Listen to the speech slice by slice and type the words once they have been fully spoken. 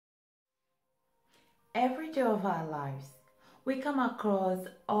Every day of our lives, we come across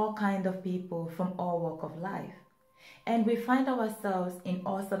all kinds of people from all walks of life, and we find ourselves in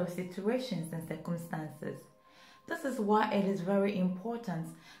all sorts of situations and circumstances. This is why it is very important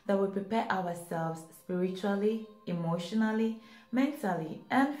that we prepare ourselves spiritually, emotionally, mentally,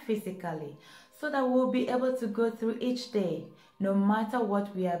 and physically so that we'll be able to go through each day, no matter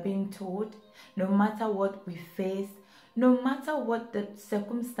what we are being told, no matter what we face, no matter what the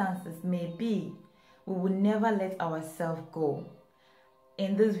circumstances may be. We will never let ourselves go.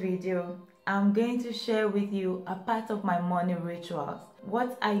 In this video, I'm going to share with you a part of my morning rituals,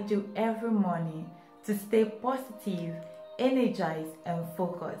 what I do every morning to stay positive, energized, and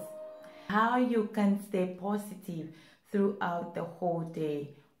focused. How you can stay positive throughout the whole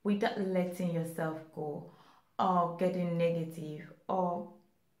day without letting yourself go or getting negative or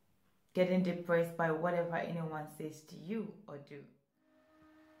getting depressed by whatever anyone says to you or do.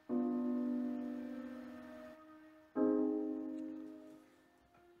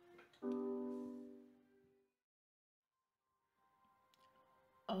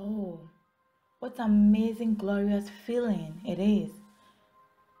 Oh, what amazing, glorious feeling it is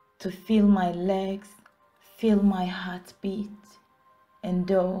to feel my legs, feel my heartbeat, and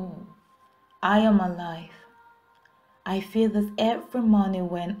oh, I am alive. I feel this every morning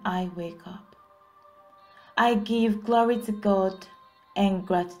when I wake up. I give glory to God and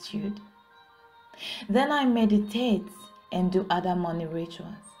gratitude. Then I meditate and do other morning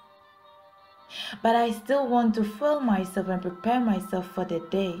rituals. But I still want to fuel myself and prepare myself for the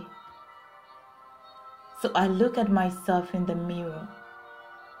day. So I look at myself in the mirror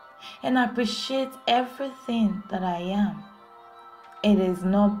and appreciate everything that I am. It is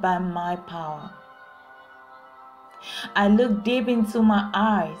not by my power. I look deep into my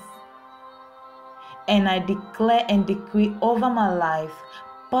eyes and I declare and decree over my life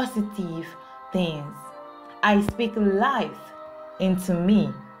positive things. I speak life into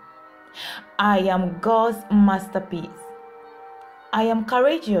me. I am God's masterpiece. I am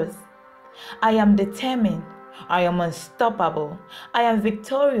courageous. I am determined. I am unstoppable. I am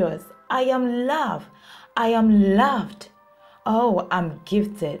victorious. I am loved. I am loved. Oh, I'm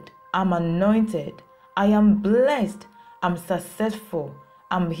gifted. I'm anointed. I am blessed. I'm successful.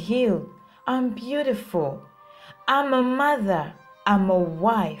 I'm healed. I'm beautiful. I'm a mother. I'm a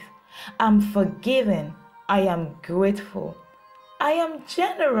wife. I'm forgiven. I am grateful. I am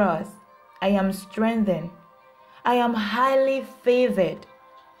generous. I am strengthened. I am highly favored.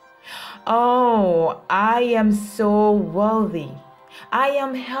 Oh, I am so wealthy. I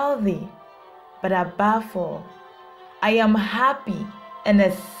am healthy. But above all, I am happy and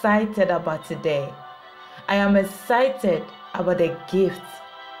excited about today. I am excited about the gift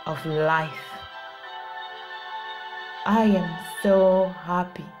of life. I am so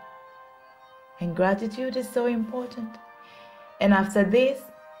happy. And gratitude is so important. And after this,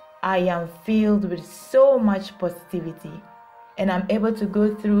 I am filled with so much positivity, and I'm able to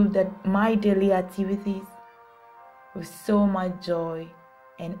go through my daily activities with so much joy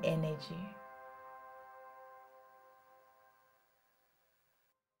and energy.